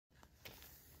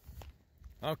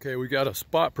Okay, we got a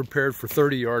spot prepared for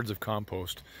 30 yards of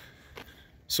compost.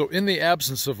 So in the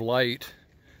absence of light,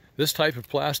 this type of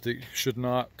plastic should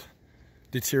not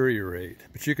deteriorate.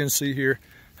 But you can see here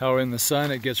how in the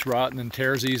sun it gets rotten and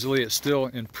tears easily. It's still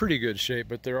in pretty good shape,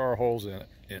 but there are holes in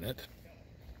it.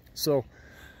 So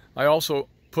I also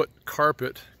put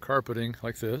carpeting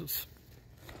like this.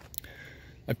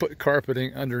 I put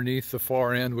carpeting underneath the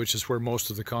far end, which is where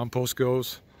most of the compost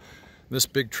goes. This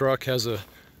big truck has a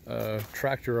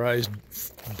tractorized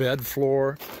bed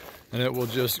floor, and it will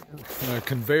just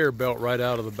conveyor belt right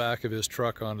out of the back of his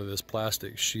truck onto this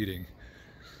plastic sheeting,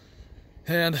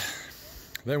 and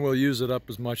then we'll use it up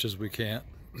as much as we can.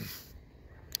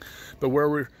 But where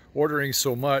we're ordering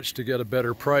so much to get a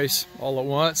better price all at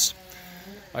once,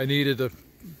 I needed a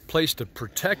place to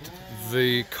protect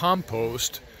the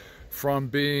compost from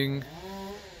being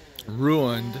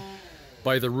ruined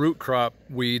by the root crop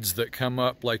weeds that come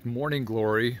up, like morning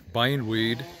glory,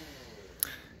 bindweed,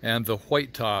 and the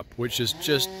white top, which is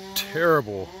just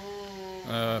terrible.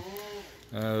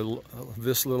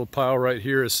 This little pile right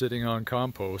here is sitting on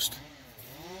compost.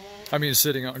 I mean,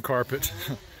 sitting on carpet.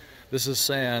 This is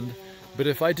sand. But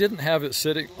if I didn't have it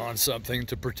sitting on something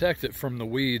to protect it from the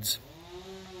weeds,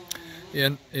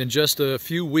 in just a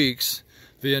few weeks,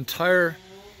 the entire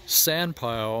sand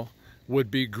pile would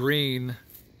be green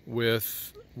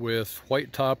with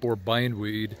white top or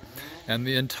bindweed, and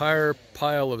the entire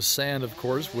pile of sand, of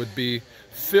course, would be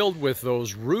filled with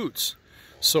those roots.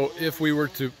 So if we were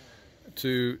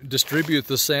to distribute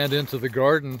the sand into the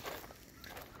garden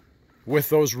with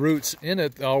those roots in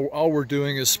it, all we're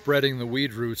doing is spreading the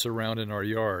weed roots around in our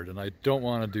yard, and I don't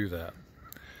want to do that.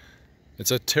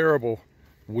 It's a terrible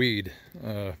weed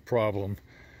problem,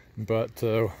 but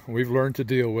we've learned to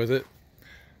deal with it.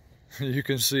 You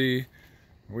can see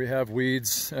we have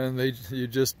weeds, and you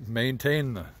just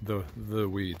maintain the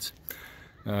weeds.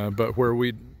 But where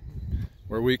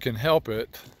we can help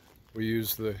it, we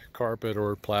use the carpet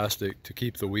or plastic to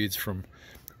keep the weeds from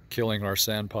killing our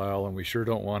sand pile, and we sure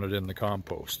don't want it in the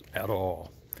compost at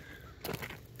all.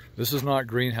 This is not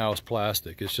greenhouse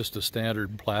plastic. It's just a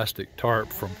standard plastic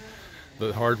tarp from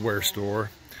the hardware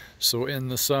store. So in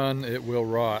the sun it will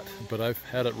rot, but I've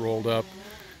had it rolled up.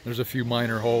 There's a few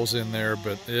minor holes in there,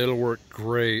 but it'll work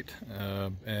great,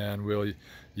 and we'll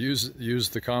use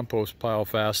the compost pile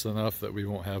fast enough that we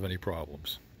won't have any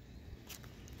problems.